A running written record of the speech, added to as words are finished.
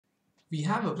We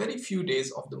have a very few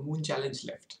days of the moon challenge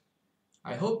left.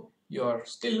 I hope you're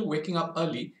still waking up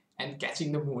early and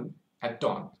catching the moon at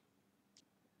dawn.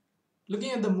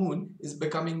 Looking at the moon is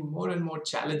becoming more and more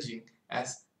challenging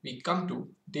as we come to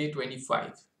day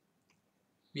 25.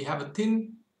 We have a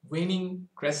thin, waning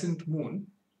crescent moon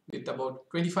with about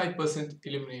 25%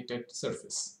 illuminated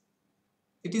surface.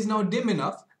 It is now dim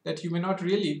enough that you may not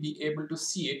really be able to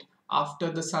see it after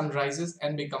the sun rises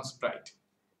and becomes bright.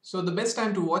 So the best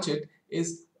time to watch it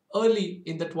is early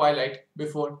in the twilight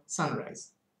before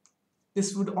sunrise.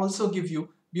 This would also give you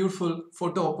beautiful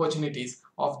photo opportunities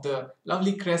of the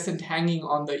lovely crescent hanging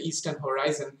on the eastern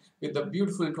horizon with the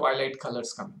beautiful twilight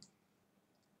colors coming.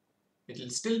 It will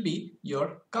still be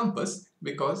your compass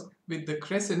because with the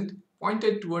crescent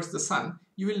pointed towards the sun,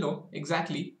 you will know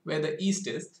exactly where the east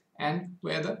is and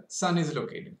where the sun is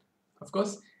located. Of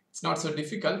course, it's not so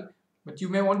difficult, but you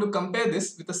may want to compare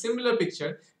this with a similar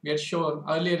picture we had shown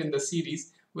earlier in the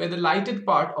series where the lighted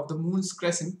part of the moon's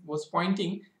crescent was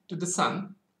pointing to the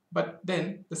sun, but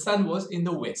then the sun was in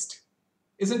the west.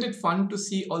 Isn't it fun to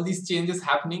see all these changes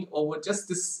happening over just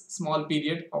this small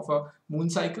period of a moon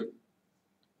cycle?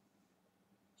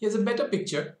 Here's a better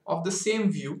picture of the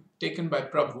same view taken by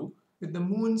Prabhu with the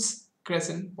moon's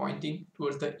crescent pointing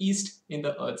towards the east in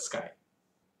the Earth's sky.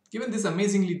 Given this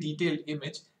amazingly detailed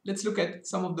image, let's look at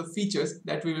some of the features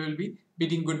that we will be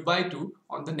bidding goodbye to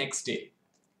on the next day.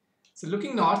 So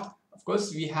looking north, of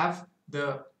course, we have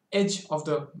the edge of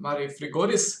the Mare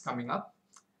Frigoris coming up.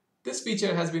 This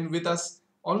feature has been with us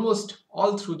almost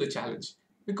all through the challenge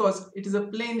because it is a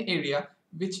plain area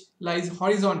which lies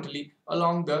horizontally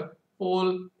along the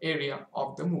whole area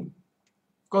of the moon.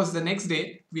 Of course, the next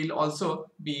day we'll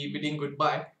also be bidding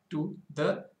goodbye to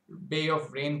the Bay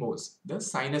of Rainbows, the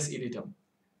Sinus Iridum.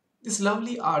 This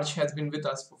lovely arch has been with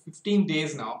us for 15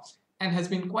 days now and has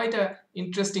been quite an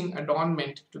interesting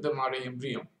adornment to the Mare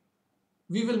Imbrium.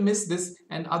 We will miss this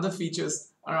and other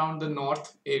features around the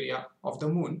north area of the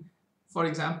moon. For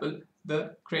example,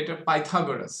 the crater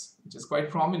Pythagoras, which is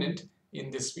quite prominent in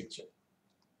this picture.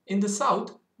 In the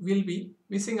south, we'll be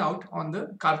missing out on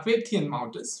the Carpathian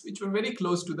Mountains, which were very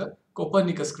close to the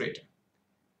Copernicus crater.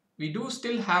 We do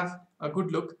still have a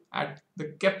good look at the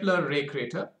Kepler ray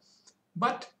crater,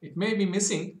 but it may be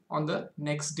missing on the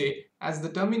next day as the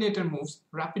terminator moves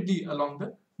rapidly along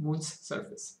the moon's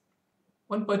surface.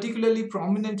 One particularly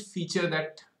prominent feature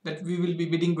that we will be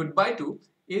bidding goodbye to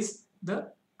is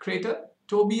the crater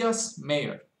Tobias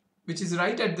Mayer, which is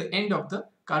right at the end of the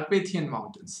Carpathian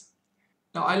Mountains.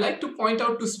 Now, I like to point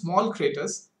out two small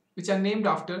craters which are named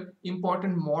after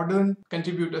important modern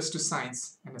contributors to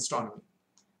science and astronomy.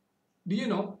 Do you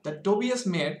know that Tobias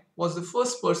Mayer was the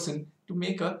first person to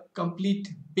make a complete,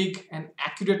 big and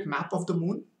accurate map of the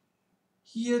moon?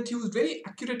 He had used very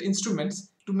accurate instruments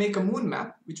to make a moon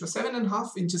map which was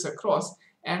 7.5 inches across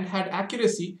and had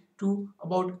accuracy to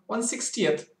about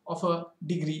 1/60th of a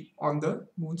degree on the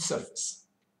moon's surface.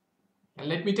 And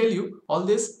let me tell you, all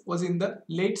this was in the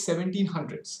late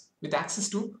 1700s with access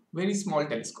to very small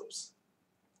telescopes.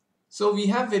 So we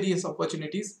have various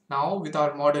opportunities now with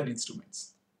our modern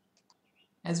instruments.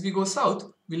 As we go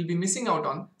south, we'll be missing out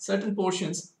on certain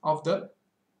portions of the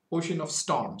ocean of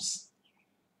storms.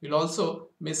 We'll also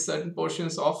miss certain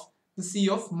portions of the sea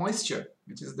of moisture,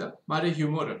 which is the Mare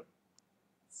Humorum.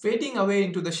 Fading away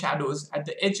into the shadows at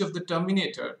the edge of the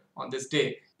terminator on this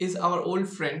day is our old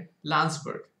friend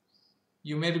Landsberg.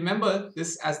 You may remember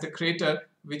this as the crater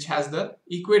which has the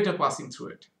equator passing through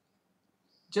it.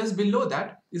 Just below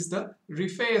that is the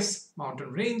Ripheus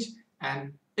mountain range,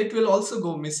 and it will also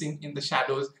go missing in the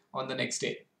shadows on the next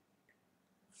day.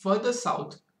 Further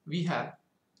south, we have,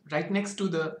 right next to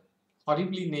the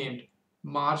horribly named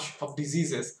Marsh of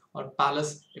Diseases or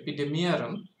Palus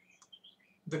Epidemiarum,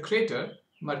 the crater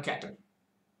Mercator.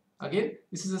 Again,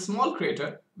 this is a small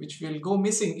crater which will go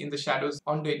missing in the shadows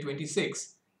on day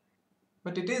 26,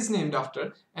 but it is named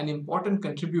after an important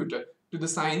contributor to the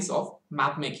science of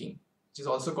map making, which is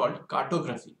also called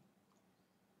cartography.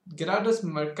 Gerardus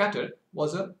Mercator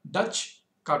was a Dutch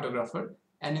cartographer,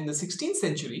 and in the 16th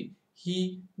century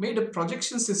he made a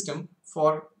projection system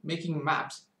for making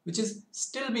maps which is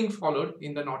still being followed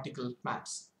in the nautical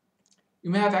maps. You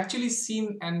may have actually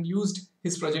seen and used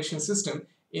his projection system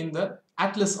in the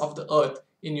Atlas of the Earth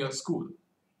in your school.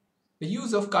 The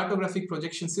use of cartographic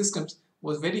projection systems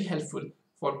was very helpful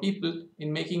for people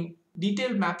in making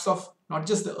detailed maps of not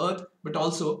just the Earth but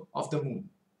also of the moon.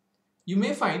 You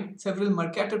may find several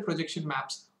Mercator projection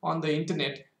maps on the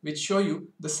internet which show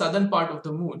you the southern part of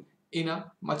the moon in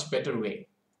a much better way.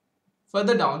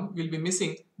 Further down, we'll be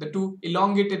missing the two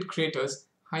elongated craters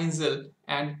Heinzel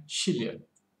and Schiller.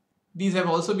 These have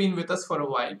also been with us for a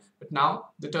while, but now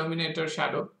the Terminator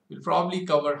shadow will probably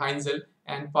cover Heinzel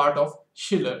and part of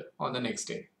Schiller on the next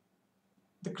day.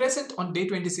 The crescent on day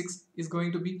 26 is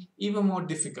going to be even more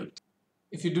difficult.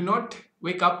 If you do not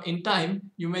wake up in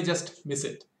time, you may just miss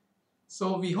it.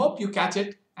 So we hope you catch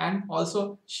it and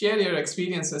also share your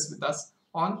experiences with us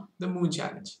on the Moon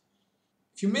Challenge.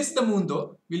 If you miss the moon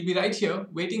though, we'll be right here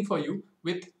waiting for you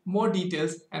with more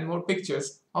details and more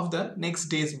pictures of the next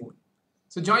day's moon.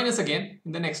 So join us again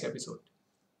in the next episode.